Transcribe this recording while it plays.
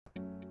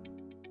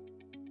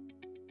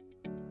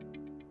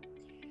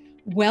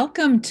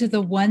Welcome to the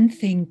One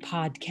Thing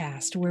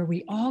podcast, where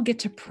we all get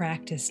to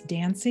practice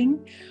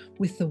dancing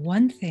with the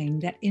one thing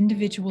that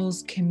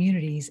individuals,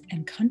 communities,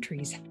 and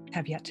countries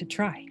have yet to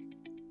try.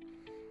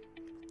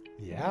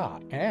 Yeah,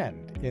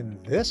 and in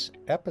this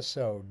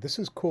episode, this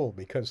is cool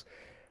because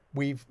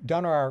we've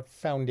done our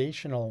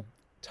foundational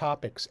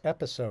topics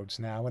episodes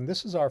now, and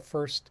this is our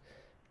first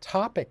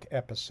topic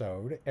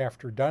episode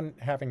after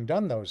having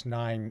done those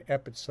 9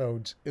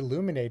 episodes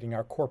illuminating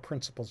our core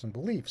principles and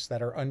beliefs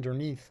that are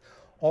underneath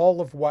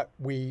all of what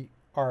we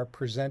are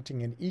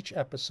presenting in each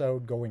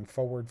episode going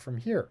forward from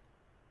here.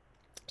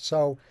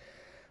 So,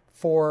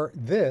 for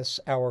this,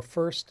 our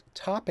first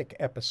topic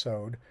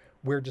episode,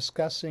 we're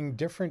discussing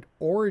different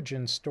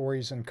origin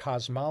stories and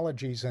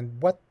cosmologies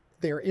and what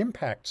their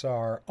impacts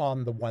are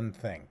on the one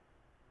thing.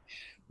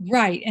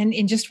 Right. And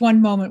in just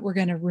one moment, we're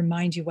going to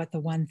remind you what the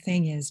one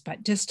thing is.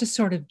 But just to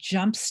sort of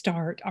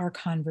jumpstart our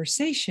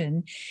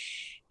conversation,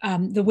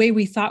 the way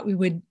we thought we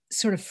would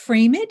sort of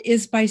frame it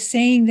is by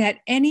saying that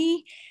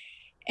any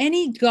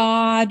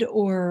God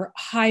or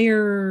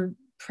higher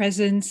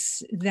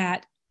presence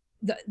that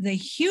the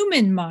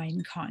human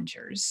mind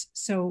conjures,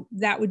 so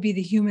that would be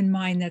the human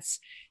mind that's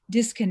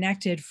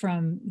disconnected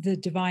from the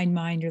divine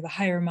mind or the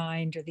higher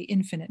mind or the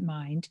infinite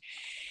mind,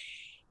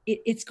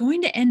 it's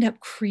going to end up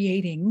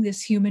creating,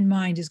 this human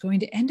mind is going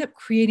to end up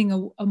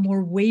creating a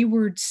more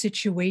wayward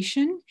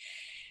situation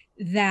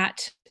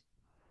that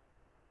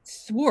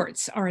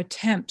thwarts our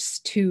attempts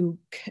to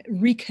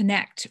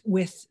reconnect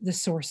with the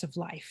source of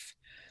life.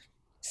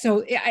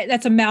 So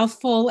that's a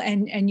mouthful,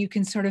 and you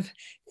can sort of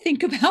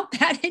think about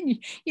that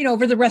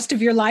over the rest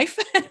of your life.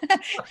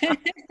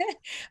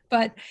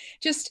 But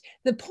just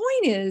the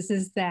point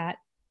is that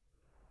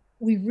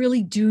we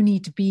really do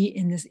need to be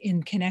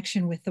in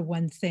connection with the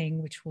one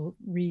thing, which we'll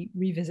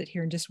revisit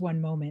here in just one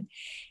moment,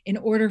 in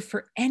order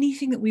for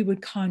anything that we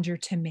would conjure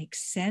to make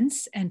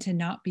sense and to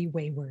not be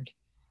wayward.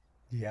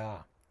 Yeah.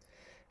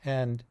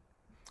 And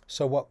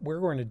so, what we're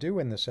going to do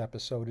in this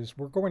episode is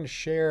we're going to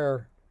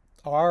share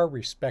our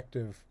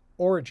respective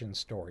origin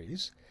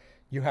stories.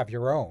 You have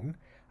your own,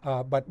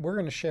 but we're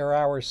going to share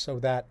ours so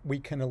that we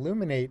can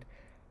illuminate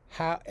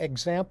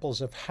examples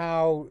of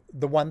how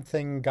the one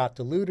thing got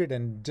diluted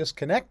and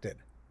disconnected.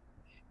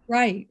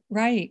 Right.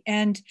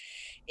 And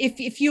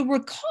if you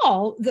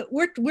recall that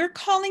we're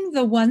calling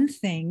the one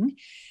thing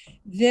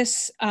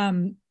this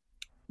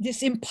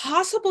this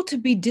impossible to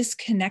be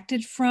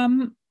disconnected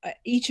from,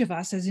 each of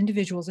us as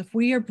individuals. If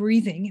we are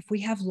breathing, if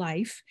we have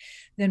life,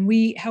 then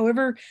we,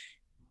 however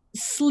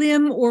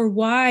slim or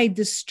wide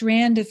the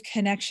strand of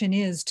connection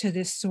is to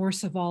this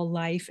source of all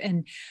life.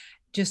 And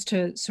just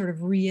to sort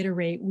of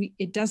reiterate,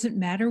 it doesn't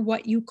matter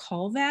what you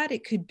call that.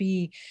 It could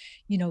be,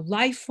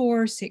 life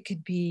force, it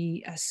could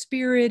be a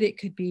spirit, it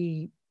could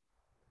be,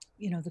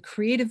 the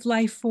creative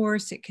life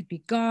force, it could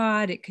be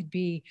God, it could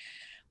be,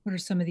 what are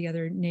some of the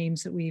other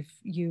names that we've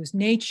used?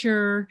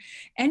 Nature.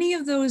 Any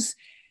of those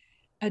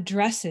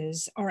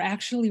addresses are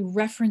actually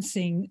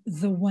referencing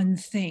the one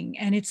thing.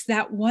 And it's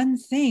that one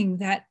thing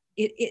that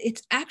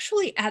it's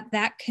actually at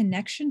that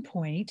connection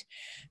point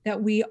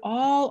that we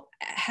all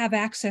have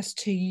access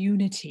to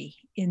unity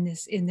in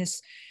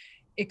this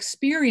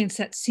experience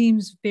that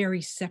seems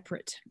very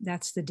separate.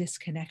 That's the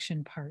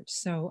disconnection part.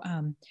 So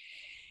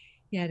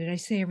yeah, did I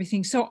say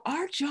everything? So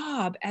our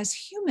job as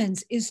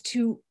humans is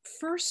to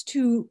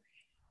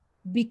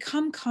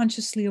become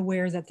consciously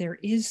aware that there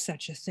is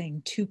such a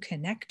thing to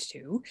connect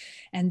to,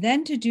 and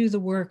then to do the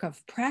work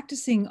of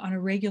practicing on a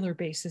regular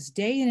basis,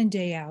 day in and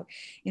day out,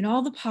 in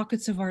all the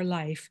pockets of our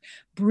life,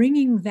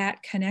 bringing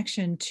that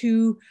connection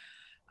to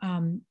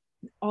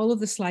all of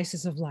the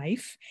slices of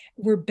life.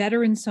 We're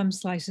better in some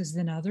slices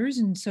than others,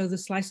 and so the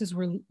slices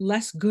we're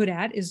less good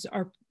at is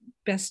our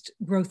best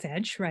growth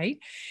edge, right?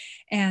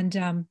 And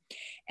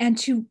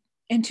to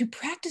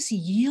practice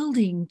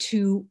yielding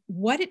to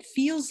what it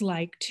feels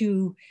like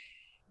to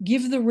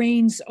give the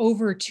reins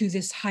over to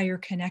this higher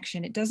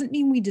connection. It doesn't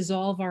mean we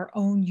dissolve our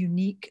own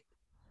unique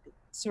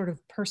sort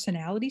of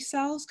personality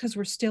cells, because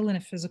we're still in a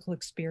physical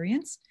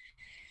experience.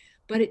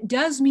 But it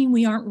does mean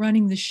we aren't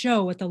running the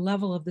show at the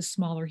level of the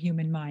smaller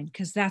human mind,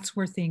 because that's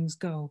where things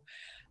go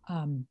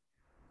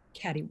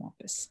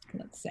cattywampus,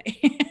 let's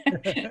say.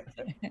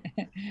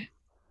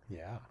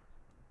 Yeah.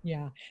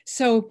 Yeah.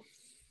 So,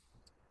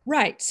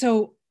 right.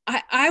 So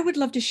I would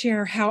love to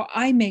share how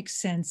I make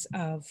sense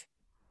of,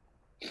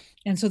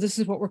 and so this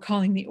is what we're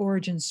calling the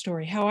origin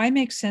story, how I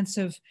make sense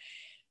of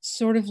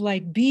sort of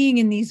like being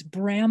in these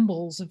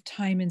brambles of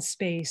time and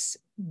space,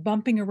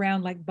 bumping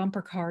around like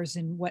bumper cars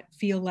in what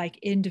feel like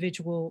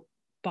individual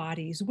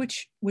bodies,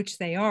 which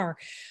they are.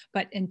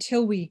 But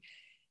until we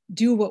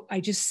do what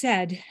I just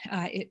said,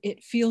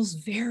 it feels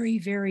very,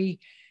 very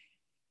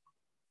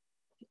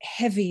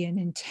heavy and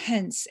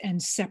intense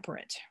and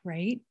separate,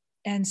 right?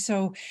 And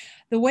so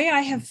the way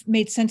I have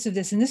made sense of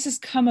this, and this has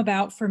come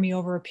about for me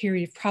over a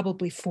period of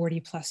probably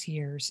 40 plus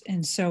years.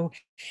 And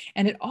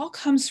it all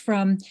comes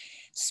from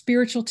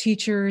spiritual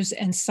teachers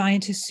and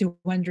scientists who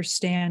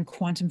understand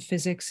quantum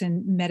physics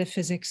and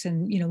metaphysics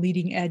and,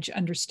 leading edge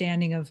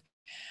understanding of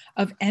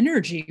of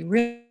energy,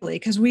 really,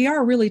 because we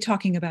are really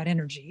talking about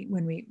energy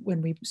when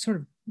we sort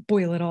of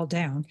boil it all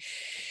down.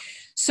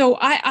 So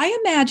I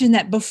imagine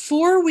that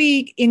before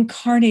we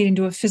incarnate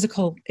into a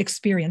physical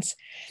experience,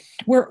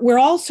 we're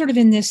all sort of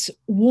in this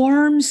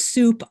warm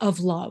soup of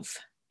love,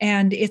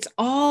 and it's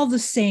all the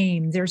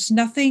same. There's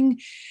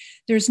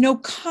no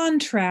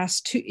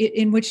contrast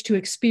in which to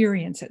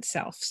experience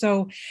itself.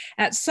 So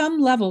at some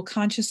level,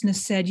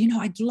 consciousness said,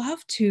 I'd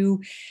love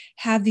to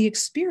have the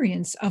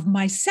experience of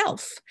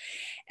myself.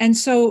 And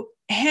so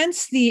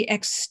hence the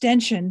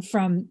extension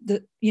from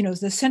the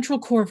central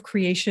core of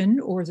creation,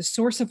 or the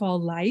source of all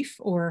life,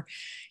 or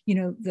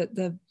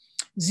the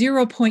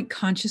 0 point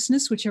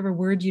consciousness, whichever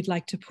word you'd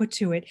like to put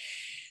to it.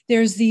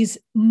 There's these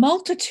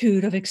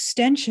multitude of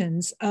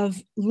extensions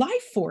of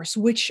life force,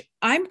 which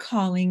I'm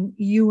calling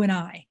you and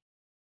I.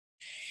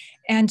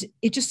 And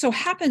it just so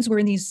happens we're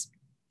in these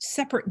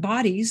separate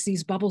bodies,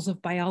 these bubbles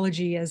of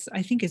biology, as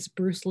I think as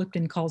Bruce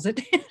Lipton calls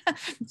it.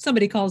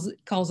 Somebody calls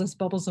us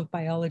bubbles of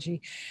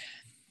biology.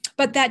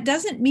 But that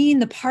doesn't mean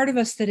the part of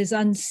us that is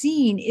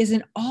unseen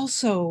isn't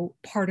also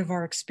part of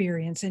our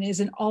experience and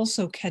isn't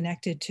also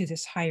connected to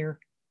this higher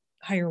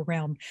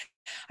realm.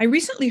 I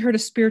recently heard a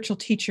spiritual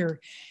teacher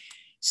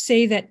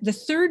say that the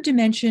third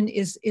dimension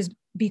is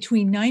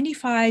between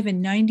 95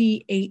 and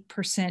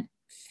 98%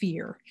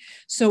 fear.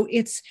 So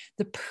it's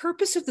the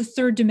purpose of the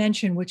third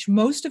dimension, which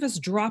most of us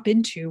drop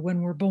into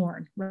when we're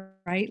born,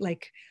 right?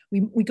 Like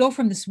we go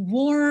from this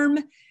warm,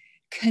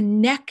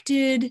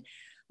 connected,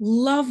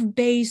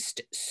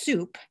 love-based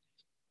soup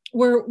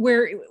where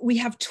we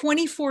have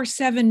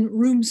 24/7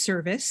 room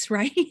service,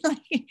 right?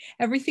 Like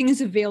everything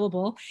is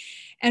available.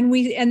 And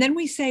then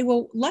we say,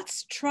 well,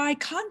 let's try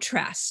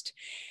contrast.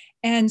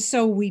 And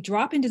so we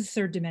drop into the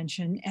third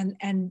dimension,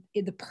 and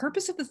the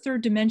purpose of the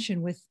third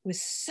dimension with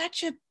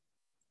such a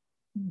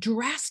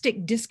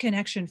drastic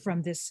disconnection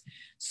from this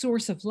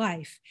source of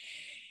life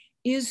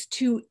is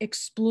to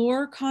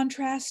explore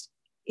contrast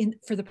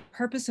for the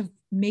purpose of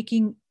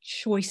making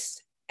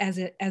choice as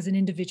an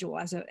individual,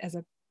 as a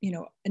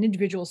an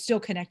individual still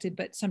connected,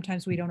 but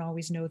sometimes we don't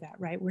always know that,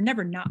 right? We're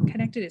never not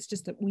connected. It's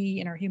just that we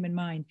in our human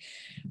mind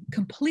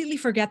completely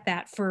forget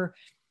that for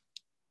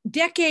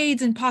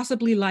decades and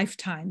possibly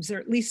lifetimes, or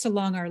at least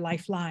along our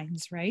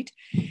lifelines, right?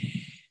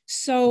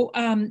 So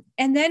and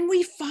then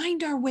we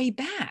find our way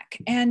back,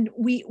 and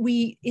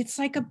we it's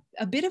like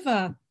a bit of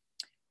a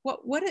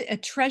what a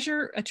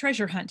treasure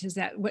hunt is.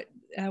 That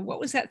what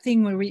was that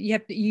thing where you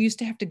used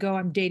to have to go,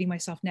 I'm dating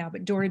myself now,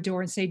 but door to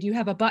door and say, do you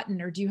have a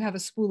button, or do you have a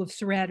spool of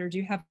thread, or do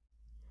you have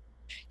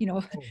Oh,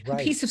 a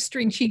right. piece of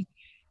string?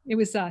 It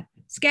was a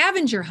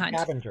scavenger hunt.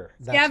 Scavenger.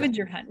 That's it.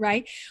 Scavenger hunt,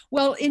 right?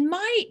 Well, in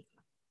my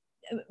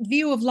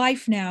view of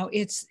life now,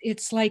 it's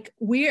like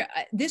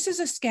this is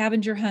a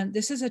scavenger hunt,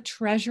 this is a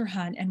treasure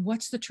hunt. And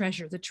what's the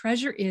treasure? The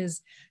treasure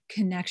is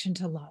connection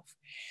to love.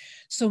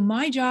 So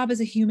my job as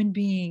a human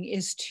being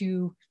is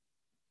to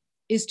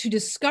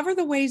discover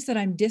the ways that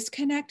I'm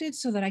disconnected,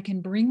 so that I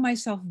can bring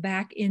myself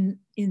back in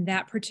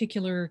that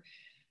particular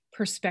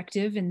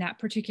perspective, in that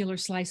particular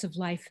slice of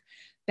life,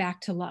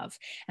 back to love.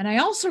 And I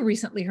also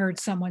recently heard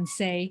someone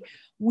say,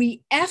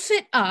 we F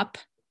it up.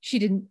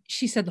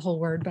 She said the whole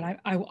word, but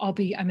I'm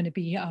going to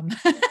be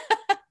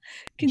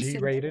considerate.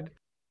 G-rated.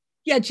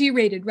 Yeah,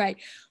 G-rated, right.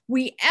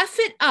 We F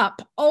it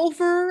up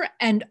over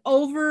and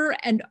over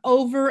and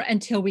over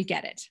until we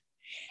get it.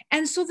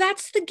 And so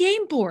that's the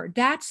game board.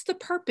 That's the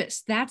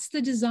purpose. That's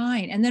the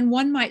design. And then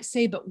one might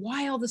say, but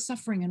why all the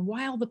suffering and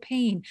why all the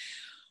pain?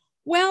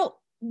 Well,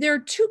 there are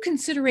two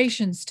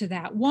considerations to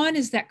that. One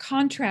is that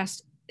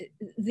contrast.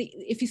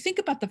 If you think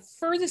about the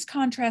furthest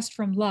contrast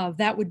from love,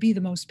 that would be the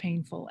most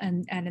painful,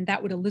 and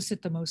that would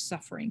elicit the most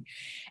suffering.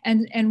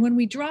 And when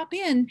we drop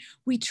in,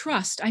 we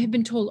trust. I have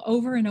been told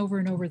over and over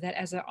and over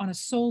that on a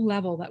soul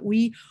level, that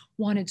we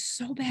wanted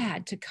so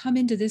bad to come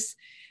into this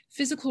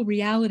physical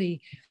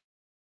reality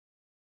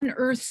on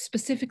earth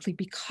specifically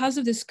because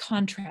of this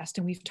contrast.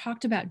 And we've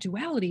talked about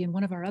duality in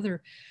one of our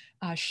other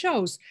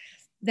shows,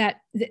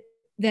 that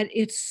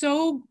it's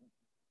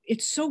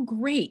so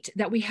great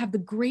that we have the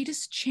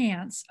greatest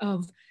chance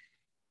of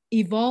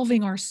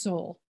evolving our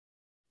soul.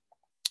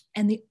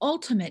 And the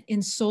ultimate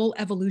in soul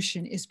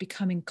evolution is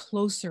becoming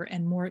closer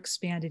and more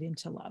expanded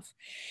into love.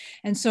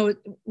 And so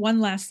one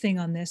last thing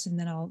on this, and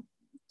then I'll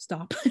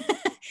stop,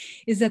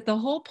 is that the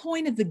whole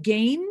point of the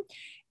game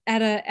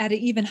at an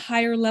even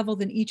higher level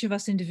than each of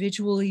us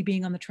individually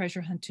being on the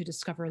treasure hunt to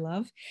discover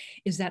love,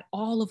 is that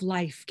all of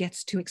life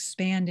gets to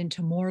expand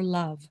into more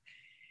love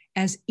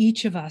as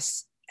each of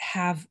us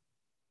have,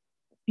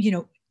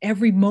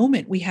 every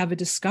moment we have a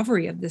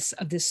discovery of this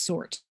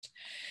sort.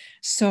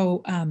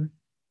 So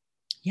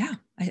yeah,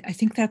 I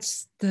think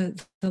that's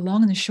the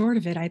long and the short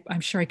of it.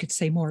 I'm sure I could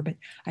say more, but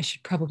I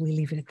should probably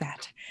leave it at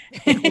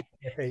that.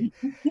 Okay.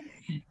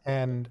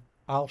 And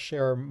I'll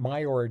share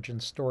my origin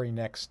story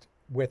next,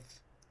 with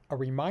a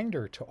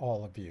reminder to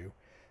all of you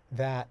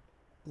that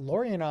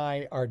Lori and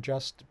I are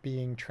just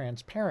being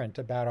transparent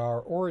about our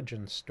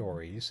origin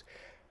stories.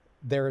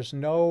 There's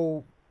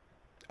no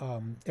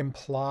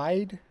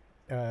implied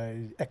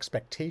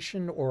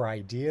expectation or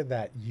idea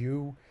that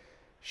you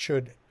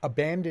should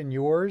abandon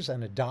yours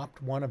and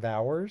adopt one of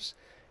ours.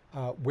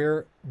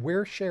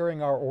 We're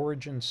sharing our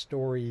origin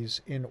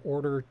stories in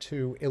order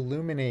to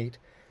illuminate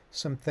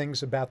some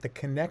things about the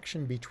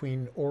connection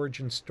between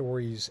origin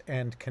stories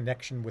and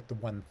connection with the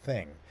one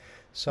thing.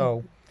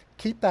 So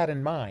keep that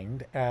in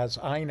mind as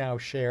I now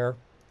share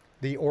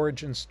the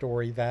origin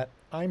story that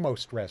I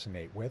most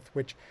resonate with,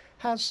 which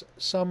has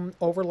some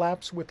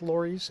overlaps with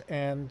Lori's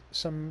and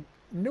some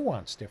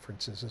nuance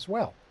differences as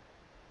well.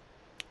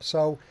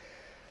 So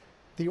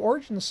the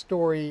origin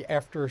story,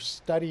 after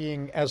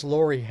studying, as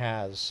Lori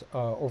has,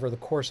 over the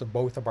course of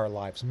both of our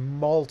lives,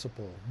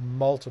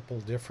 multiple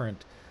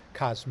different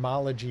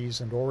cosmologies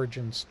and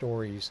origin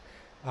stories,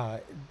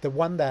 the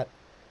one that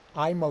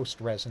I most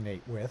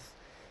resonate with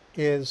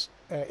is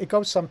it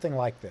goes something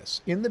like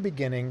this. In the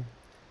beginning,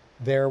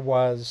 there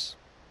was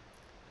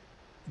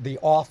the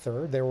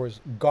author, there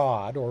was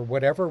God, or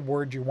whatever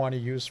word you want to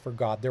use for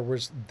God. There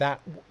was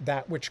that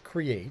which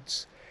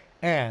creates,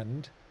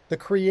 and the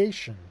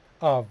creation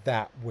of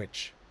that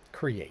which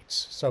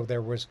creates. So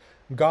there was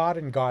God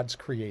and God's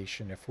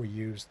creation, if we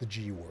use the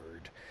G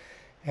word.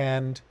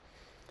 And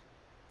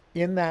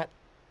in that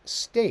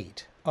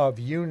state of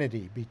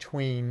unity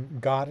between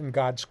God and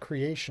God's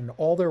creation,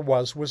 all there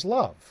was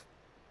love.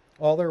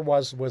 All there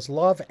was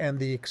love and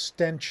the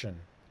extension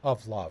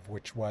of love,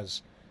 which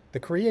was the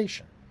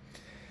creation.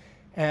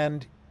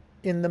 And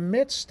in the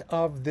midst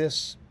of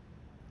this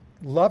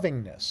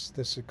lovingness,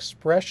 this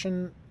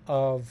expression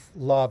of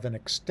love and the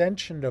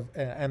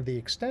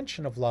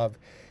extension of love,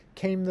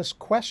 came this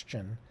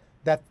question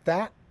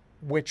that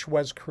which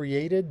was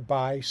created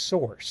by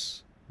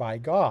source, by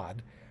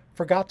God,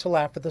 forgot to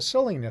laugh at the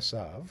silliness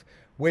of,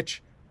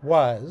 which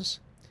was,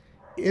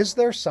 is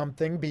there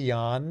something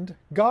beyond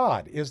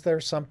God? Is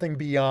there something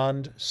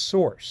beyond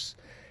source?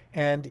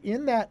 And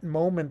in that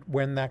moment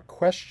when that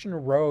question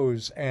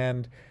arose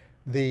and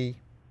the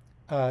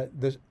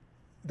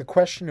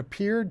question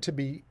appeared to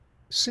be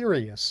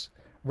serious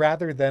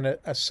rather than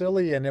a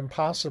silly and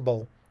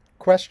impossible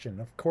question.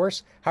 Of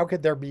course, how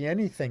could there be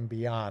anything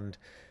beyond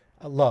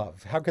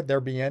love? How could there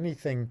be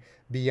anything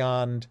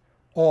beyond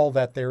all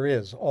that there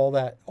is, all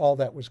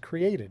that was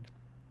created?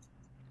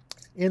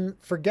 In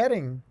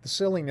forgetting the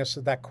silliness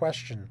of that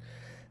question,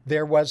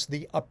 there was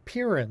the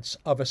appearance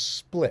of a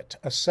split,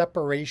 a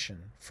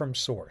separation from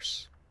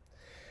source.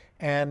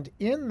 And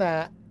in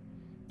that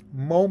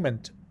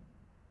moment,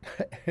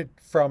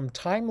 from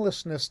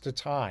timelessness to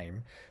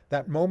time,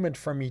 that moment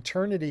from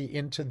eternity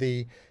into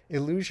the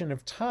illusion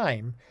of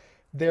time,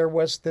 there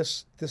was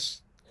this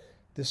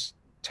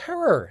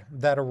terror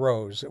that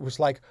arose. It was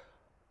like,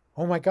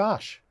 oh my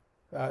gosh,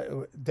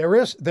 there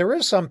is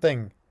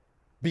something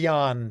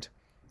beyond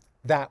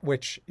that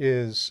which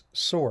is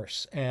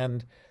source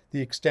and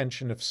the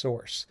extension of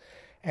source.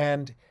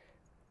 And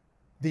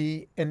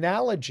the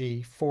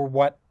analogy for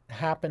what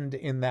happened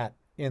in that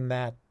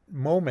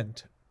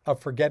moment of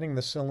forgetting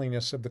the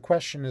silliness of the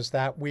question is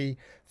that we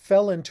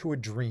fell into a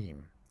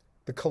dream.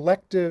 The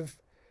collective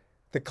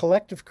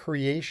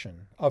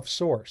creation of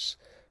source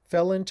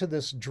fell into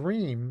this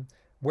dream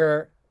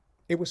where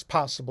it was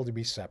possible to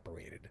be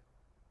separated.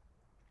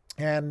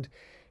 And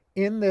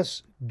in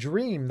this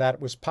dream that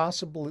it was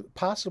possible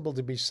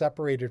to be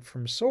separated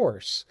from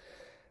source,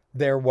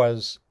 there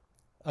was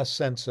a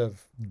sense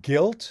of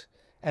guilt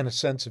and a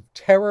sense of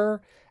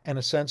terror and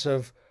a sense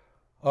of,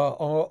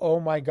 oh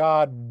my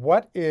God,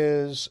 what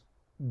is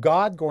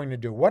God going to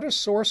do? What is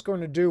Source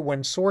going to do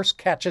when Source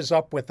catches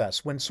up with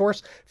us? When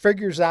Source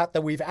figures out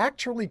that we've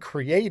actually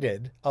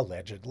created,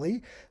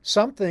 allegedly,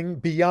 something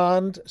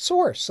beyond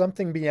Source,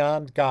 something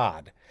beyond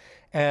God.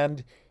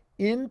 And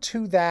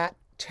into that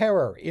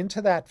terror,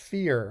 into that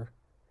fear,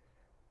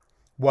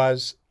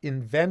 was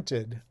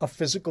invented a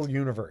physical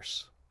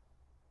universe.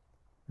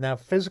 Now,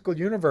 physical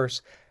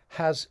universe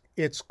has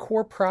its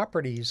core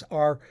properties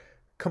are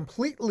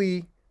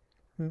completely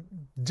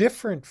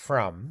different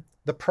from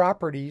the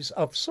properties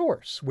of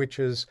source, which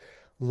is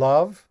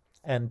love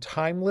and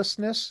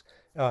timelessness,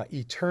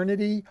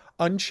 eternity,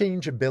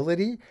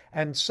 unchangeability,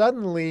 and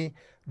suddenly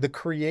the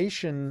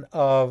creation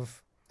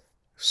of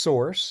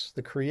source,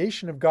 the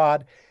creation of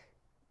God,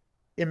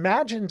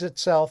 imagines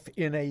itself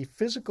in a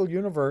physical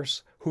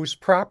universe whose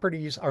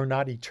properties are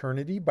not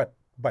eternity, but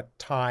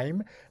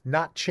time,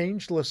 not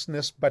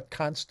changelessness, but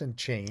constant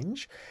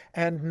change,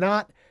 and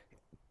not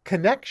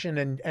connection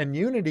and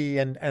unity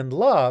and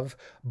love,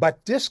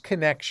 but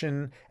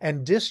disconnection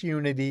and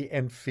disunity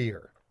and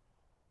fear.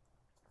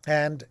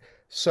 And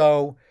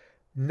so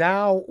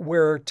now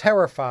we're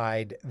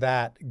terrified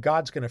that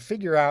God's going to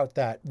figure out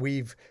that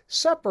we've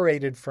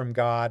separated from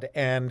God,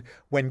 and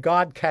when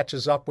God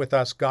catches up with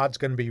us, God's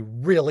going to be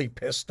really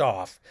pissed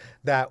off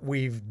that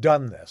we've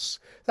done this.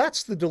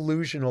 That's the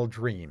delusional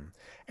dream.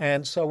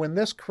 And so in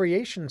this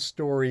creation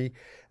story,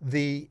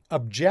 the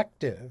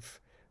objective,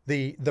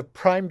 the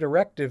prime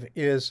directive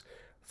is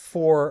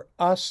for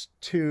us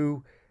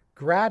to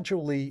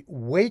gradually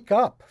wake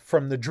up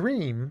from the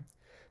dream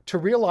to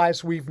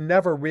realize we've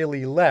never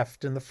really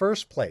left in the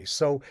first place.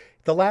 So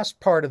the last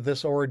part of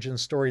this origin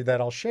story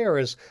that I'll share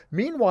is,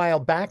 meanwhile,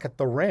 back at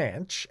the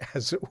ranch,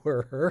 as it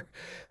were,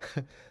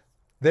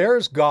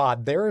 there's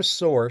God, there is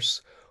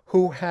Source,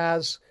 who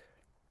has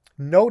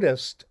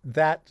noticed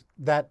that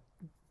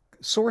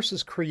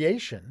Source's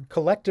creation,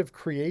 collective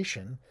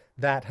creation,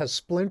 that has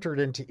splintered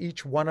into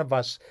each one of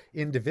us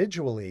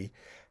individually,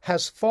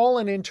 has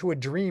fallen into a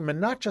dream, and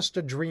not just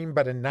a dream,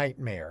 but a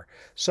nightmare.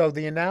 So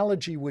the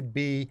analogy would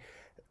be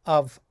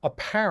of a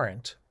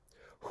parent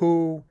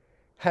who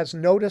has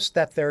noticed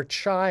that their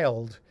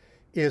child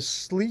is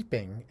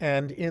sleeping,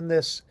 and in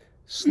this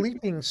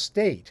sleeping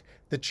state,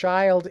 the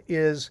child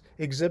is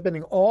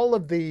exhibiting all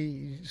of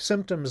the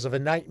symptoms of a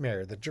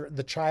nightmare.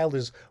 The child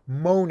is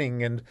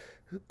moaning and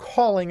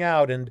calling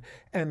out and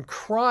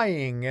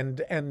crying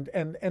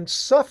and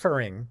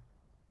suffering.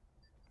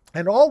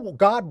 And all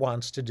God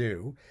wants to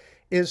do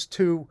is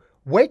to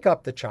wake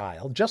up the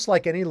child, just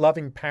like any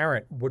loving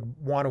parent would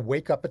want to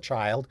wake up a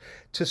child,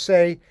 to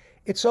say,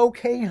 it's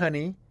okay,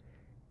 honey.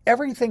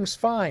 Everything's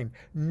fine.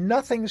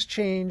 Nothing's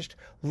changed.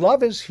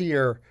 Love is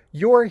here.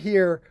 You're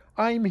here.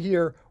 I'm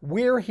here.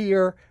 We're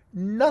here.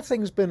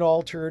 Nothing's been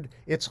altered.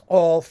 It's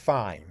all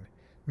fine.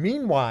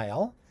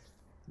 Meanwhile,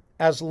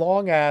 as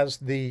long as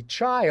the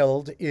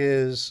child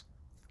is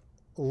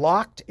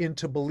locked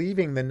into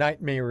believing the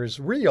nightmare is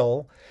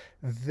real,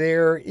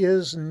 there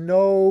is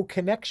no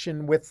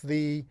connection with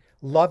the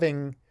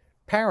loving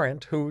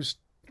parent who's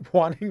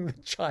wanting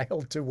the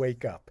child to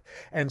wake up.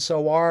 And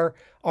so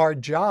our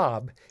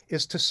job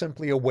is to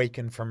simply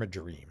awaken from a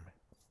dream.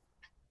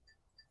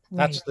 Right.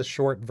 That's the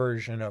short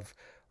version of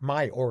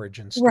my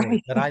origin story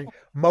Right. that I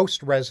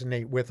most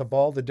resonate with of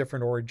all the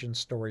different origin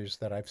stories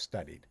that I've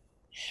studied.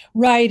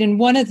 Right. And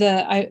one of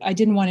the, I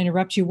didn't want to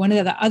interrupt you. One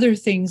of the other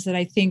things that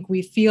I think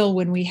we feel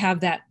when we have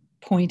that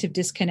point of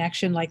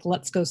disconnection, like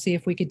let's go see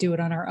if we could do it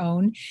on our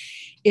own,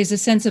 is a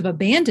sense of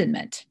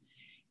abandonment.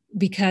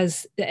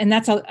 Because, and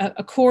that's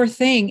a core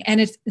thing. And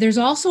it's, there's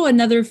also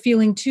another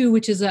feeling too,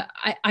 which is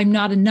I'm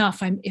not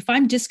enough. If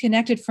I'm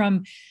disconnected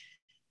from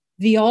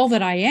the all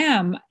that I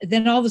am,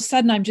 then all of a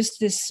sudden I'm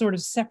just this sort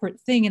of separate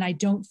thing and I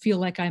don't feel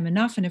like I'm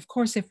enough. And of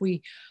course, if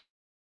we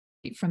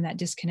from that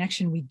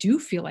disconnection, we do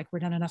feel like we're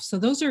not enough. So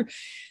those are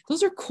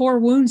core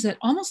wounds that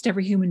almost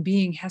every human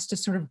being has to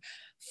sort of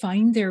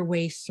find their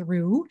way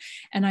through.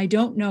 And I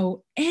don't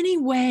know any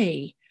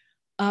way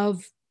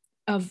of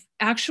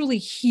actually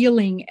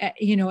healing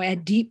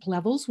at deep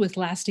levels with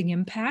lasting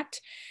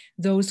impact,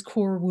 those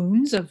core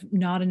wounds of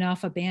not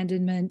enough,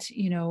 abandonment,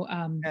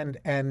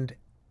 And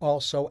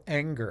also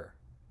anger,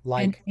 and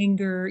like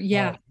anger.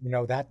 Yeah,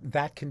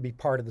 that can be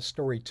part of the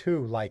story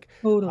too.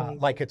 totally.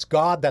 Like it's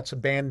God that's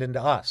abandoned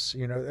us.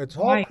 It's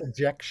all Right.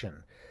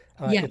 projection.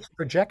 Yeah. It's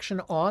projection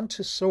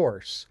onto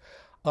Source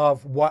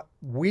of what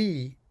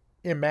we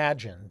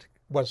imagined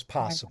was Right.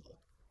 possible.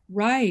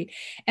 Right.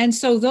 And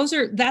so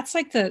that's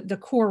like the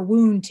core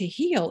wound to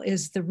heal,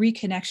 is the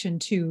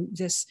reconnection to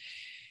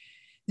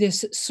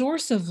this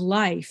source of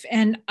life.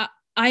 And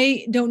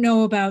I don't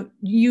know about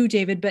you,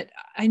 David, but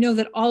I know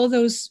that all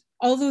those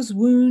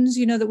wounds,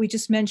 that we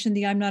just mentioned,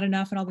 the I'm not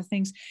enough and all the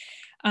things,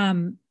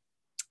 um,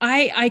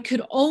 I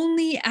could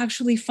only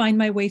actually find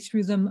my way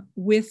through them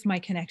with my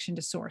connection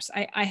to Source.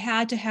 I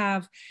had to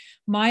have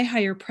my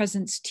higher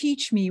presence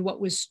teach me what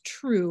was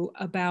true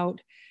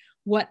about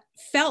what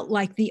felt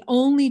like the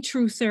only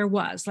truth there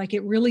was. Like,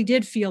 it really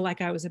did feel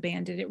like I was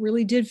abandoned. It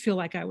really did feel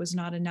like I was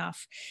not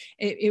enough.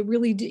 It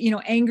really did,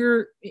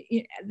 anger.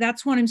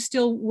 That's what I'm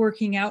still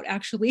working out,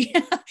 actually,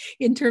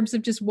 in terms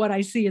of just what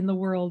I see in the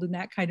world and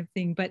that kind of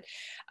thing. But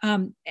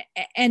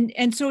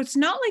and so it's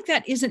not like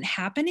that isn't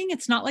happening.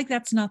 It's not like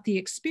that's not the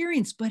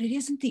experience, but it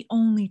isn't the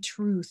only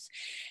truth.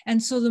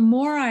 And so the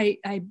more I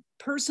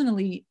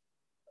personally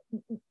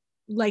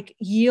like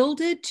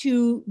yielded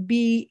to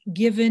be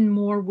given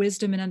more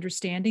wisdom and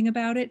understanding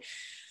about it,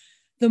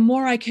 the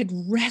more I could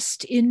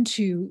rest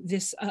into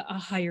this a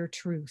higher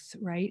truth,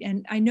 right?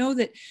 And I know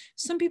that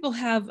some people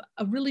have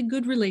a really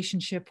good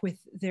relationship with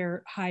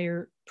their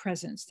higher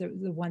presence, the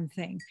one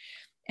thing,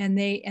 and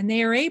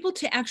they are able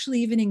to actually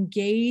even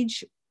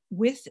engage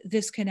with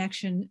this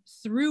connection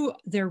through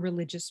their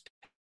religious.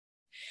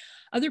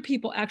 Other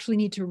people actually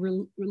need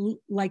to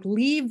like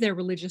leave their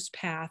religious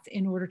path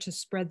in order to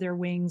spread their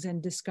wings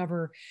and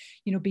discover,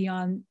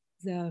 beyond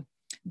the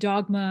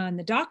dogma and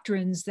the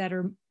doctrines that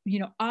are,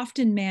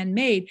 often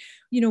man-made.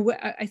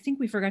 I think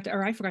we forgot to,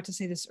 or I forgot to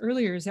say this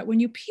earlier, is that when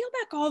you peel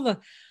back all the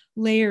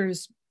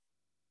layers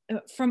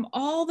from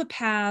all the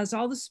paths,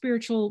 all the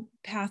spiritual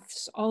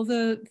paths, all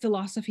the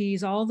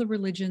philosophies, all the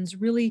religions,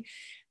 really,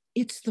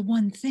 it's the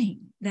one thing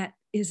that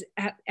is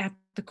at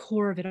the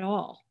core of it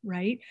all,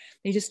 right?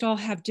 They just all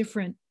have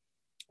different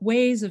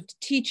ways of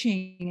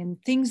teaching and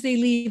things they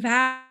leave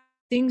out,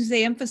 things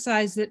they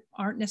emphasize that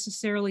aren't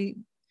necessarily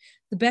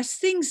the best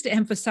things to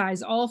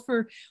emphasize, all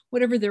for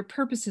whatever their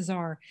purposes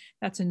are.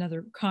 That's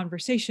another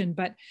conversation.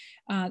 But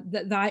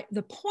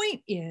the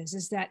point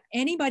is that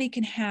anybody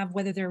can have,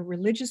 whether they're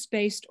religious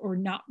based or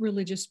not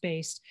religious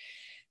based,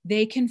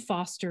 they can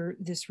foster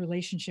this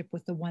relationship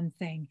with the one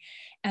thing.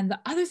 And the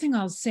other thing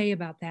I'll say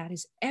about that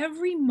is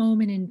every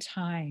moment in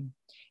time,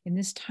 in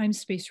this time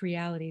space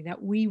reality,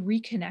 that we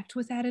reconnect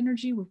with that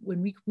energy,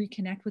 when we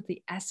reconnect with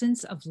the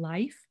essence of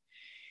life,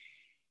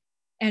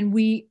 and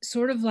we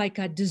sort of like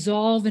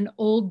dissolve an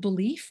old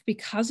belief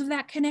because of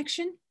that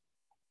connection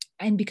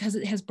and because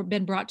it has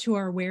been brought to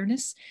our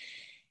awareness,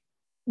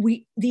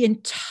 the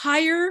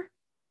entire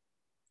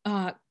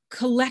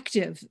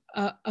collective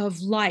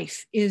of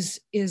life is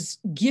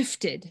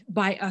gifted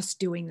by us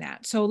doing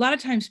that. So a lot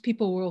of times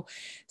people will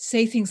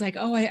say things like,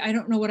 oh, I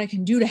don't know what I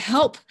can do to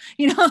help,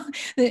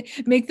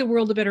 make the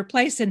world a better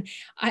place. And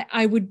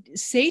I would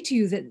say to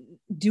you that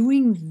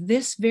doing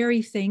this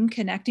very thing,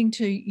 connecting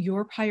to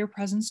your higher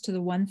presence, to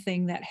the one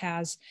thing that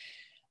has,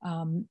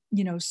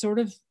 sort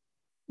of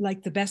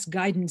like the best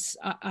guidance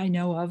I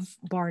know of,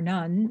 bar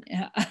none,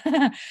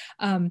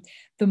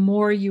 the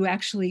more you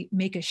actually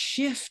make a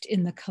shift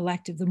in the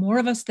collective, the more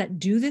of us that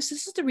do this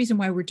is the reason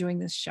why we're doing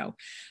this show.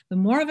 The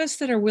more of us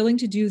that are willing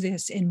to do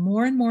this in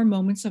more and more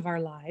moments of our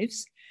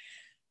lives,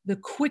 the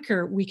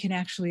quicker we can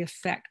actually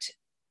affect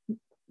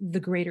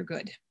the greater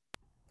good.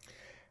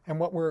 And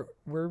what we're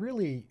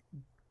really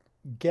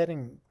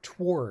getting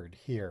toward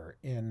here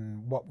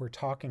in what we're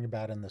talking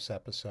about in this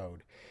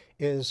episode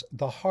is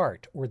the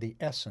heart or the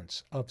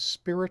essence of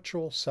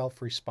spiritual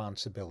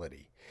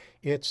self-responsibility.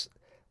 It's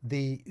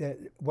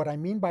what I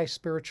mean by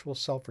spiritual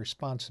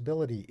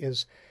self-responsibility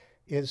is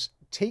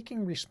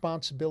taking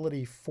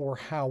responsibility for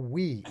how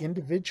we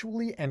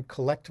individually and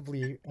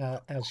collectively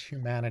as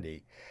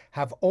humanity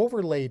have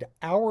overlaid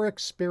our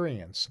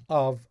experience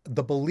of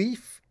the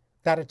belief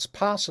that it's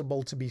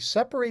possible to be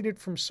separated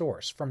from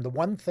source, from the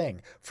one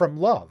thing, from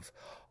love,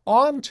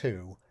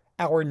 onto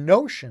our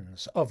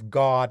notions of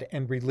God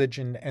and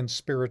religion and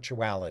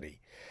spirituality.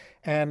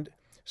 And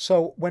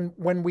so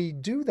when we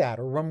do that,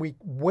 or when we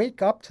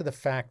wake up to the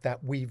fact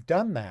that we've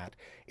done that,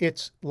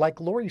 it's like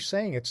Lori's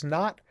saying, it's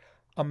not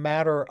a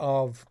matter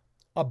of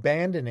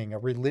abandoning a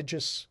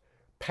religious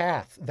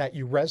path that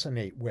you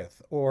resonate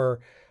with, or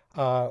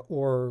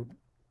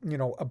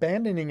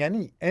abandoning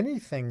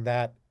anything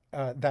that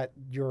that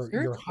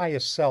your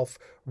highest self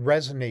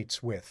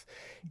resonates with.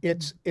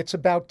 It's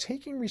about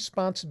taking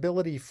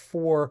responsibility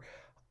for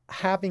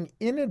having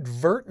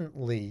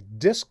inadvertently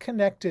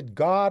disconnected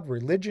God,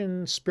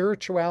 religion,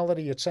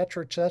 spirituality,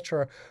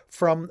 etc.,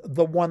 from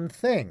the one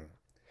thing.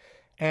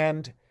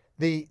 And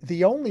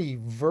the only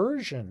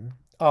version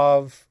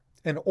of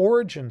an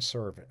origin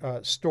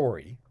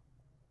story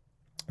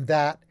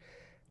that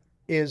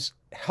is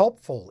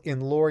helpful in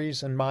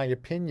Lori's and my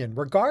opinion,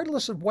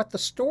 regardless of what the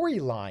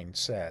storyline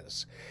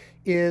says,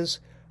 is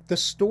the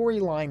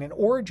storyline, an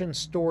origin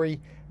story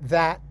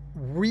that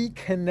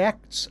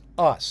reconnects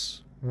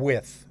us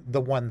with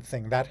the one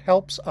thing, that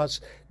helps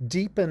us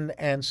deepen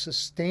and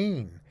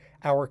sustain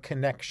our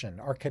connection,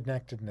 our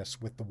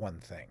connectedness with the one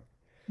thing.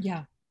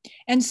 Yeah.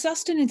 And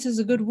sustenance is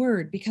a good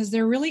word, because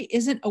there really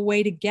isn't a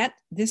way to get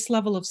this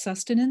level of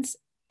sustenance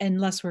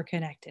unless we're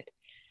connected.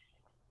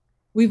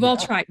 We've all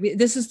tried.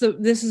 This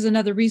is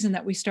another reason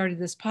that we started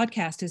this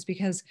podcast, is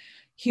because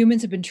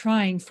humans have been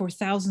trying for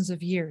thousands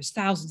of years,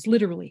 thousands,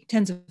 literally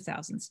tens of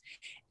thousands,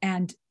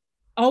 and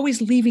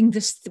always leaving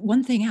this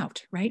one thing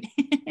out, right?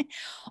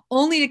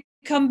 Only to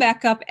come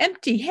back up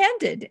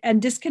empty-handed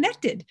and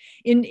disconnected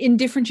in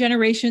different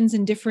generations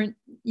and different,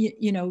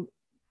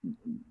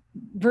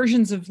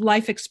 versions of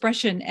life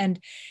expression. And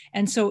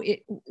so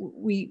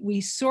we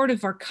sort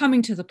of are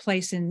coming to the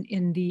place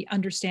in the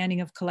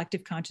understanding of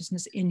collective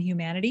consciousness in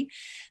humanity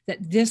that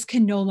this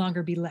can no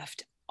longer be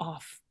left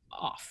off.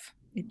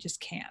 It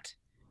just can't.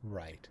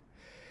 Right.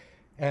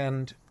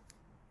 And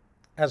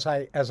as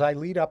I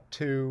lead up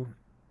to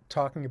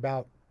talking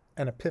about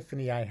an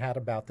epiphany I had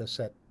about this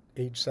at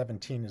age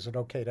 17, is it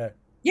okay to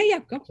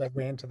Go segue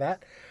into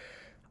that?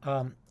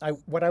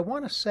 What I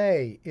want to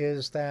say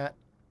is that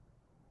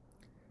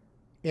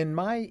in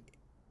my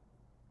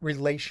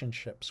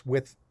relationships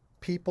with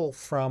people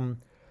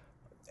from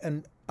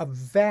a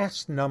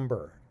vast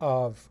number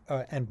of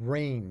and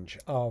range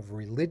of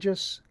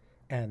religious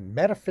and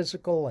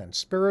metaphysical and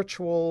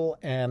spiritual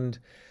and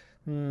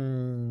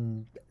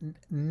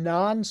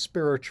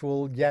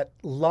non-spiritual yet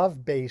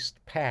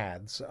love-based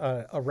paths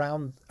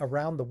around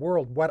the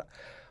world,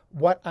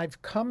 what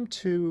I've come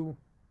to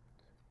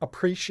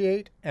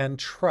appreciate and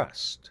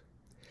trust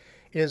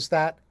is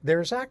that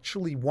there's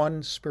actually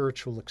one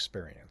spiritual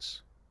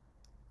experience.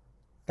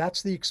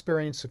 That's the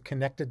experience of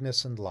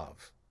connectedness and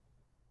love.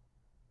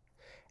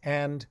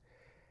 And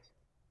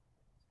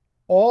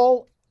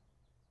all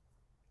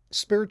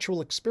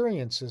spiritual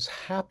experiences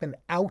happen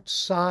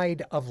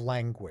outside of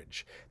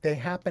language. They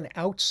happen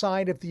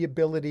outside of the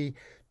ability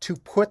to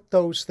put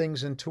those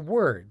things into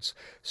words,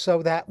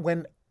 so that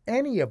when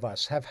any of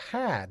us have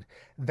had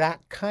that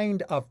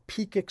kind of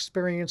peak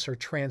experience or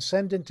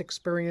transcendent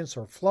experience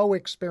or flow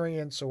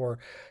experience or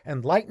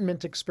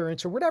enlightenment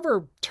experience or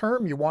whatever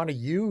term you want to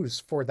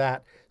use for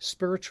that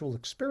spiritual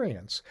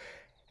experience,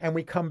 and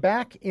we come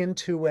back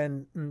into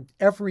an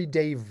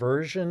everyday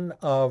version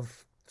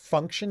of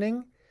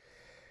functioning,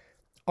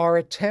 our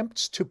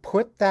attempts to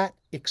put that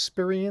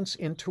experience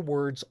into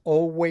words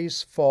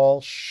always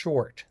fall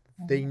short.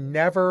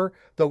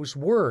 Those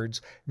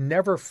words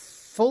never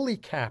fully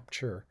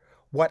capture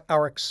what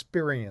our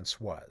experience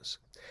was.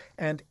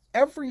 And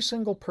every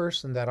single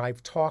person that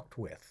I've talked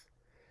with,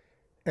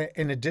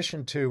 in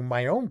addition to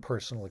my own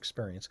personal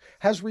experience,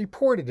 has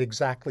reported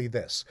exactly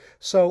this.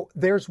 So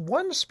there's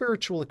one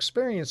spiritual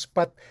experience,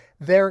 but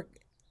there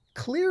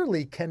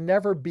clearly can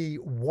never be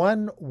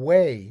one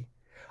way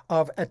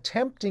of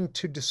attempting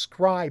to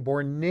describe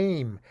or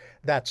name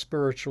that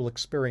spiritual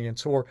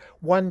experience, or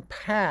one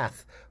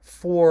path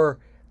for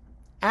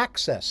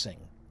accessing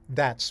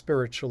that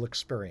spiritual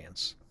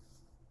experience.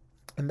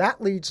 And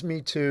that leads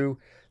me to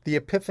the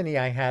epiphany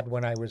I had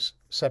when I was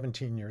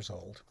 17 years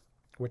old,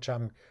 which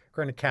I'm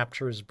going to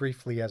capture as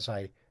briefly as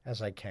I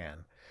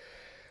can.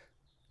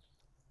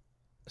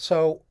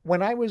 So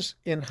when I was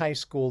in high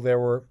school, there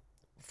were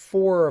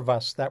four of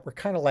us that were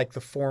kind of like the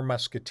Four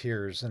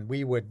Musketeers, and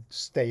we would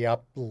stay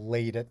up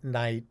late at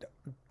night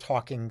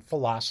talking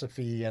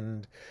philosophy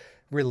and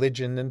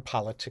religion and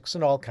politics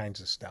and all kinds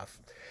of stuff.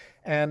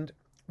 And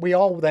we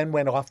all then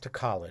went off to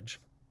college.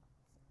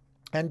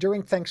 And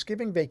during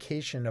Thanksgiving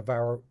vacation of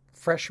our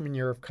freshman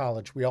year of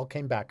college, we all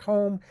came back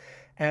home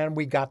and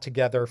we got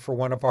together for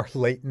one of our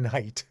late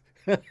night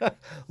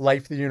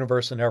life, the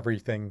universe, and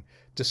everything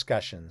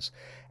discussions.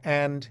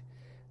 And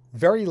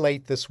very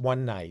late this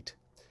one night,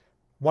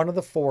 one of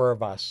the four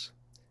of us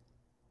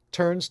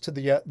turns to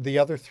the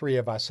other three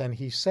of us and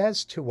he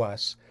says to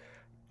us,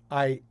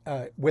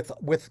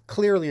 with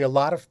clearly a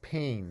lot of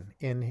pain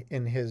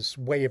in his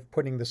way of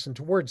putting this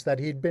into words, that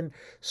he'd been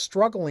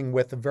struggling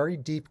with a very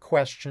deep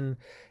question,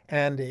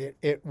 and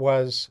it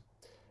was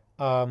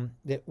kind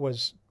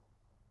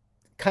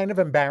of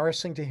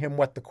embarrassing to him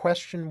what the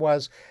question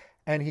was.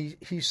 And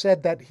he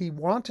said that he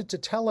wanted to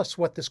tell us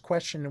what this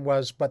question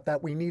was, but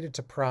that we needed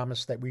to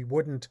promise that we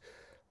wouldn't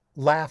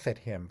laugh at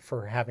him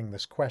for having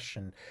this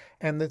question.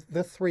 And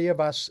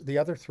the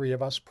other three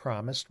of us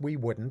promised we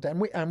wouldn't,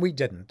 and we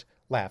didn't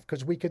laugh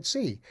because we could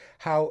see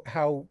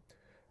how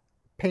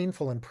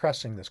painful and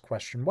pressing this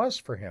question was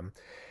for him.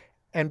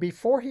 And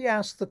before he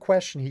asked the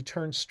question, he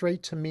turned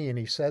straight to me and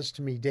he says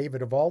to me,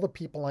 "David, of all the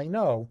people I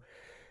know,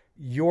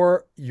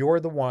 you're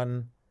the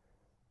one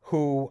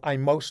who I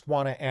most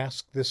want to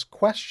ask this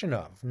question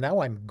of."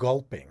 Now I'm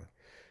gulping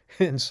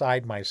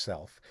inside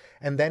myself.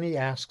 And then he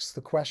asks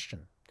the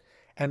question.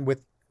 And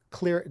with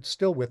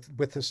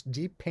this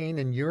deep pain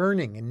and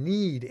yearning and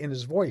need in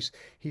his voice,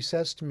 he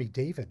says to me,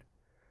 "David,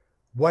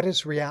 what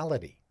is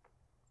reality?"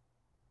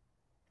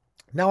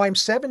 Now I'm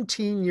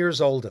 17 years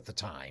old at the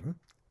time.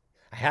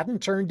 I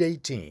hadn't turned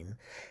 18.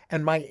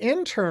 And my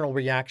internal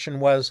reaction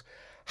was,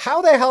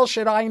 how the hell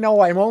should I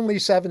know? I'm only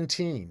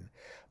 17.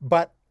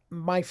 But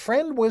my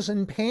friend was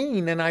in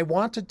pain and I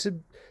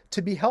wanted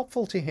to be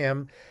helpful to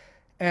him.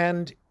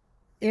 And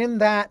in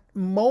that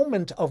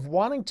moment of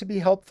wanting to be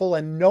helpful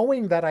and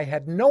knowing that I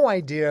had no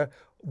idea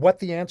what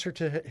the answer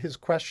to his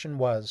question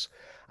was,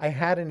 I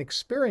had an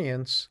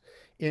experience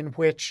in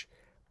which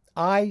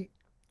I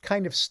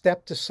kind of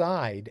stepped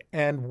aside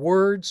and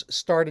words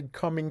started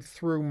coming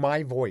through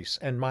my voice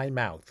and my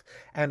mouth.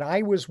 And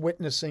I was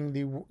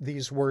witnessing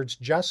these words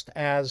just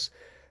as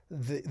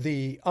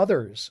the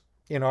others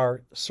in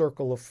our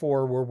circle of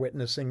four were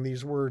witnessing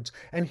these words.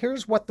 And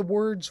here's what the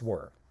words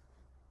were.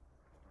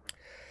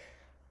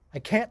 I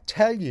can't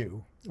tell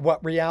you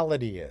what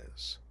reality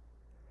is,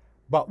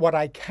 but what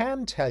I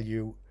can tell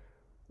you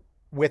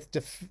with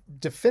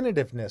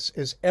definitiveness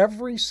is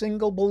every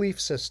single belief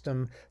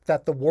system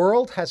that the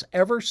world has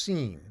ever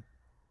seen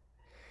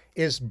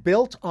is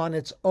built on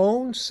its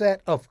own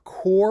set of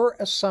core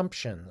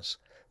assumptions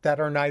that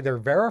are neither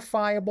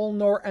verifiable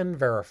nor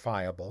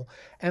unverifiable.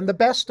 And the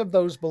best of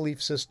those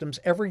belief systems,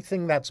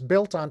 everything that's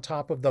built on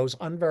top of those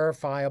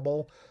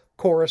unverifiable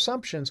core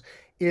assumptions,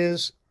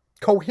 is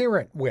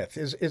coherent with,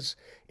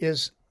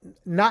 is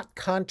not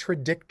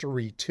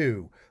contradictory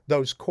to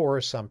those core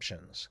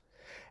assumptions.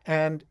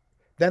 And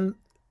then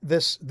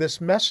this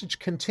message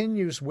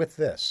continues with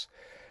this,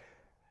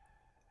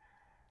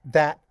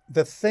 that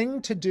the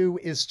thing to do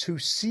is to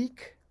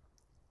seek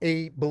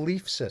a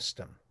belief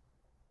system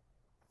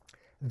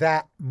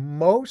that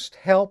most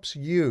helps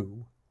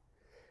you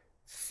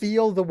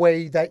feel the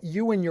way that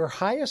you in your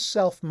highest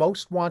self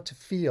most want to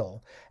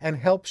feel, and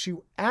helps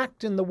you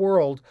act in the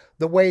world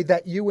the way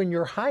that you in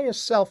your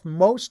highest self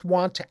most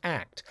want to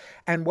act.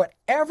 And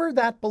whatever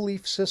that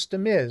belief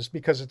system is,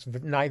 because it's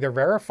neither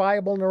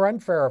verifiable nor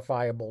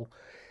unverifiable,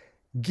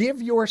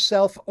 give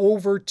yourself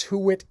over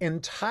to it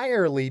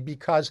entirely,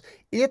 because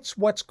it's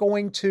what's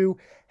going to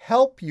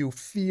help you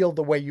feel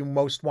the way you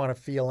most want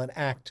to feel and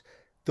act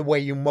the way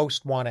you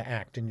most want to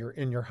act in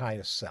your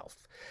highest self.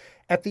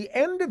 At the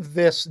end of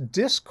this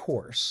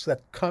discourse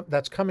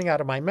that's coming out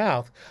of my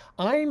mouth,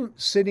 I'm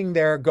sitting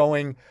there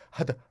going,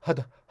 hada,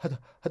 hada, hada,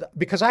 hada,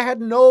 because I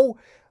had no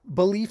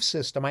belief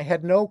system. I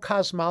had no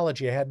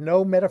cosmology. I had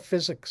no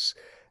metaphysics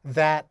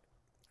that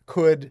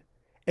could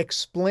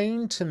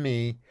explain to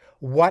me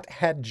what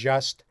had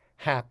just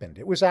happened.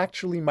 It was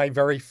actually my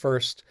very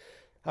first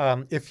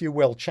if you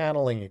will,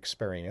 channeling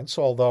experience,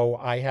 although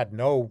I had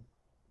no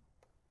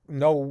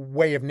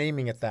way of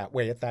naming it that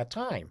way at that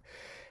time.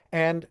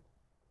 And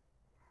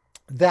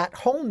that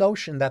whole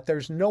notion that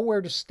there's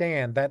nowhere to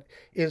stand, that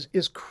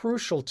is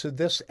crucial to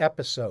this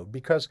episode,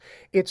 because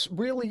it's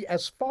really,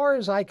 as far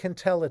as I can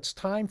tell, it's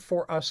time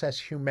for us as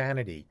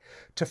humanity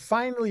to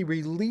finally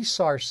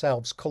release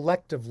ourselves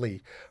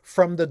collectively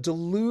from the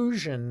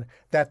delusion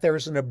that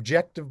there's an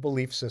objective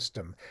belief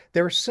system.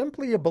 There's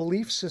simply a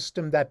belief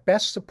system that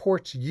best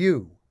supports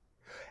you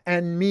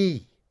and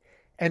me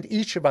and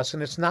each of us,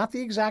 and it's not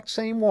the exact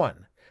same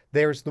one.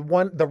 There's the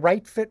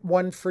right fit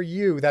one for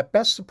you that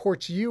best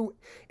supports you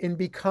in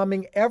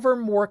becoming ever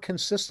more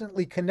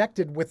consistently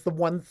connected with the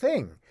one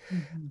thing.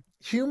 Mm-hmm.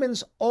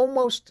 Humans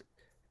almost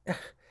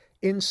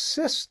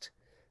insist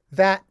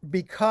that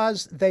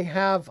because they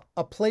have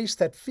a place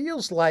that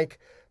feels like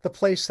the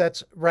place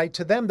that's right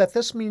to them, that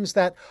this means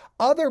that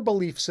other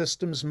belief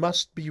systems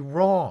must be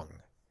wrong.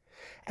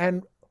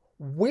 And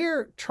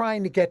we're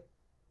trying to get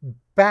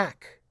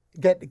back,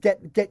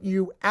 get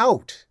you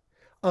out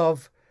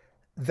of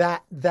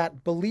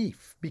that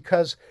belief,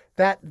 because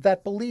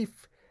that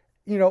belief,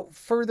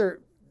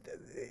 further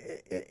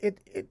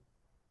it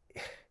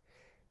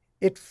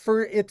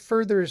it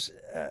furthers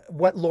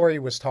what Lori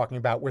was talking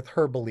about with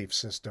her belief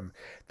system,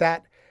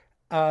 that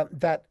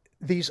that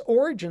these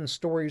origin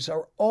stories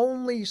are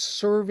only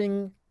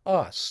serving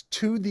us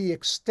to the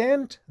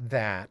extent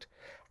that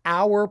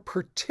our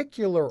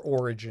particular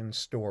origin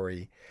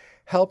story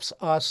helps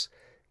us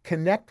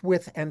connect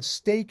with and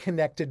stay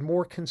connected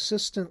more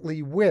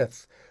consistently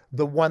with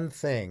the one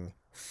thing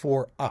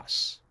for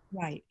us.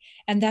 Right.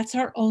 And that's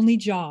our only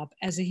job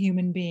as a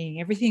human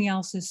being. Everything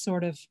else is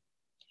sort of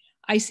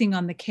icing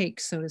on the cake,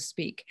 so to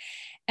speak.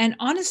 And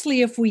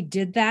honestly, if we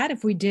did that,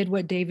 if we did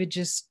what David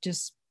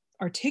just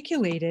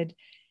articulated,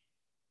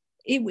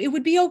 it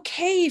would be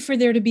okay for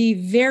there to be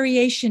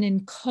variation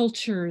in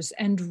cultures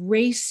and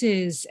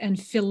races and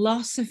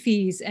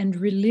philosophies and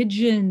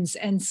religions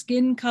and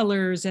skin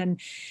colors and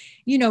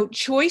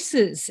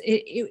choices.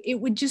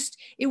 It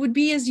would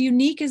be as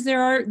unique as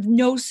there are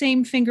no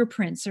same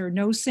fingerprints or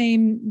no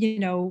same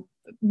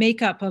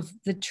makeup of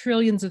the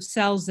trillions of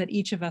cells that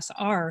each of us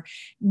are,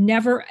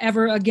 never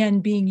ever again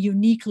being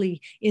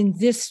uniquely in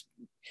this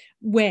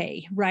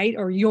way, right,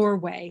 or your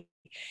way.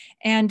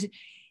 And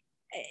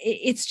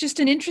it's just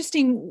an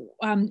interesting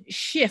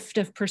shift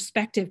of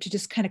perspective to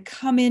just kind of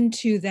come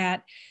into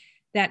that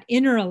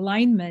inner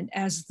alignment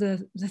as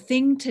the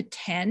thing to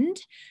tend.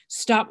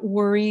 Stop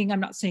worrying. I'm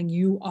not saying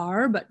you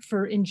are, but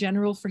for in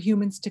general, for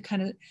humans to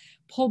kind of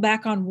pull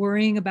back on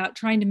worrying about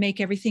trying to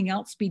make everything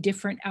else be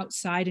different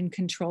outside and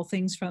control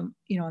things from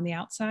on the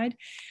outside.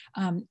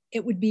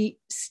 It would be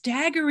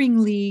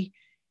staggeringly,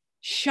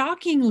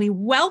 shockingly,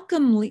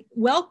 welcomingly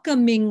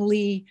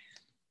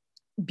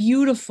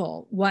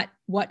beautiful what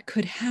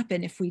could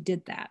happen if we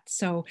did that.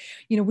 So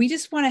we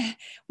just want to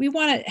we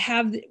wanted to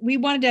have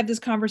this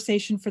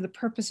conversation for the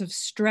purpose of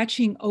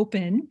stretching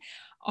open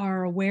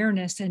our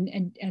awareness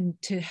and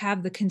to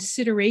have the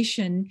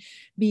consideration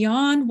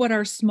beyond what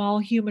our small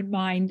human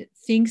mind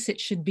thinks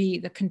it should be,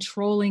 the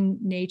controlling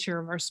nature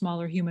of our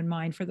smaller human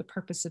mind for the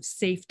purpose of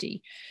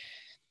safety.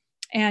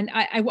 And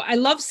I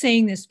love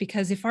saying this,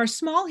 because if our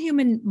small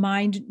human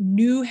mind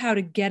knew how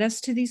to get us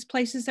to these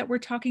places that we're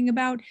talking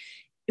about,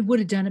 it would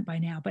have done it by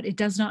now, but it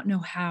does not know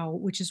how,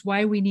 which is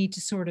why we need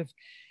to sort of,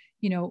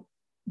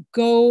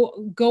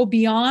 go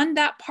beyond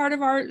that part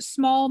of our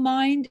small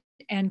mind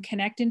and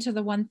connect into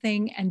the one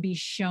thing and be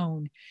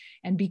shown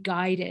and be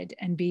guided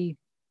and be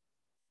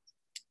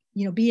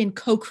in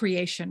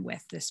co-creation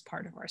with this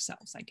part of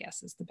ourselves, I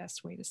guess is the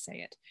best way to say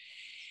it.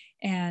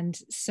 And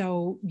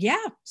so,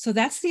 so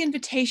that's the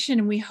invitation.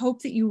 And we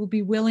hope that you will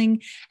be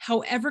willing,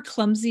 however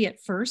clumsy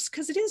at first,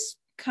 because it is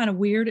kind of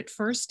weird at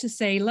first to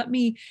say, let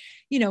me,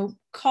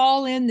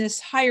 call in this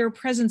higher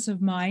presence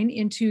of mine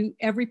into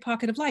every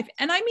pocket of life.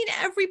 And I mean,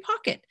 every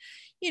pocket,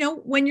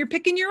 when you're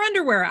picking your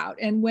underwear out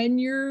and when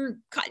you're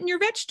cutting your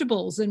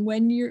vegetables and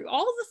when you're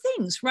all the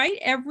things, right?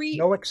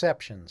 No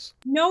exceptions.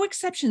 No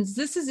exceptions.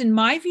 This is, in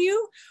my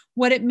view,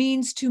 what it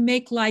means to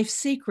make life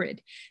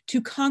sacred,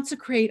 to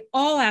consecrate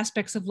all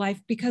aspects of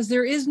life, because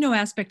there is no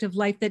aspect of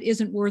life that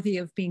isn't worthy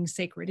of being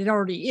sacred. It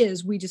already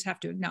is. We just have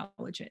to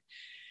acknowledge it.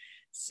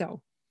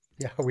 So.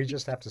 Yeah, we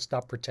just have to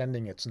stop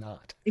pretending it's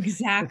not.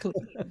 Exactly.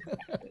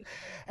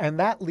 And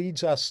that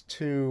leads us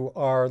to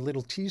our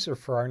little teaser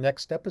for our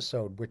next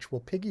episode, which will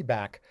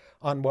piggyback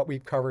on what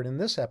we've covered in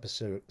this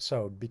episode.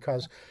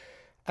 Because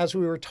as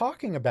we were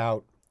talking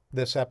about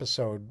this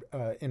episode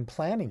in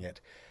planning it,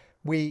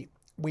 we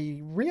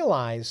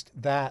realized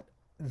that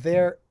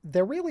there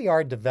really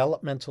are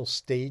developmental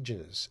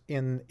stages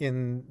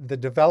in the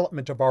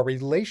development of our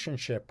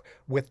relationship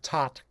with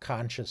TOT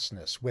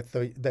consciousness, with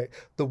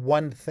the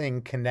one thing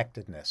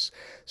connectedness.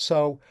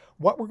 So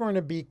what we're going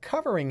to be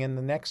covering in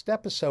the next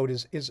episode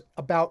is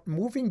about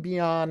moving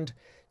beyond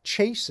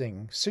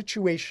chasing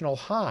situational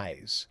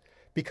highs,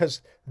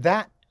 because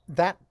that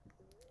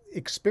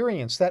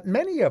experience that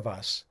many of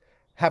us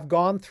have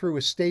gone through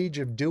a stage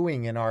of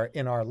doing in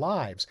our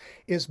lives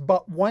is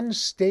but one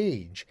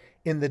stage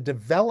in the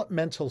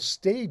developmental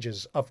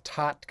stages of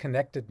TOT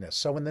connectedness.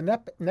 So in the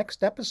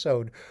next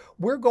episode,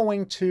 we're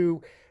going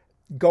to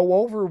go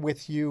over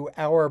with you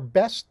our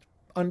best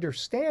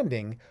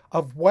understanding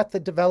of what the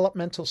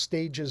developmental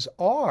stages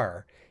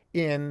are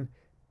in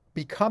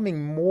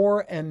becoming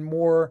more and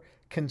more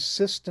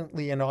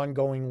consistently and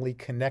ongoingly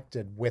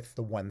connected with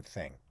the one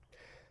thing.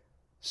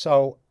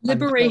 So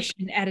until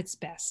Liberation at its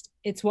best.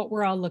 It's what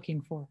we're all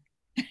looking for.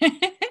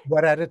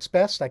 what at its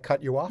best? I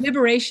cut you off.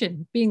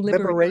 Liberation, being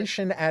liberated,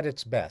 Liberation at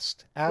its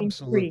best. being free,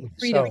 Absolutely.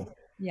 freedom. So,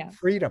 Yeah.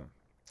 freedom.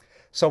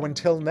 So,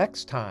 until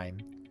next time,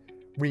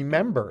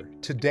 remember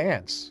to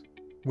dance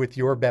with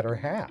your better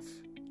half.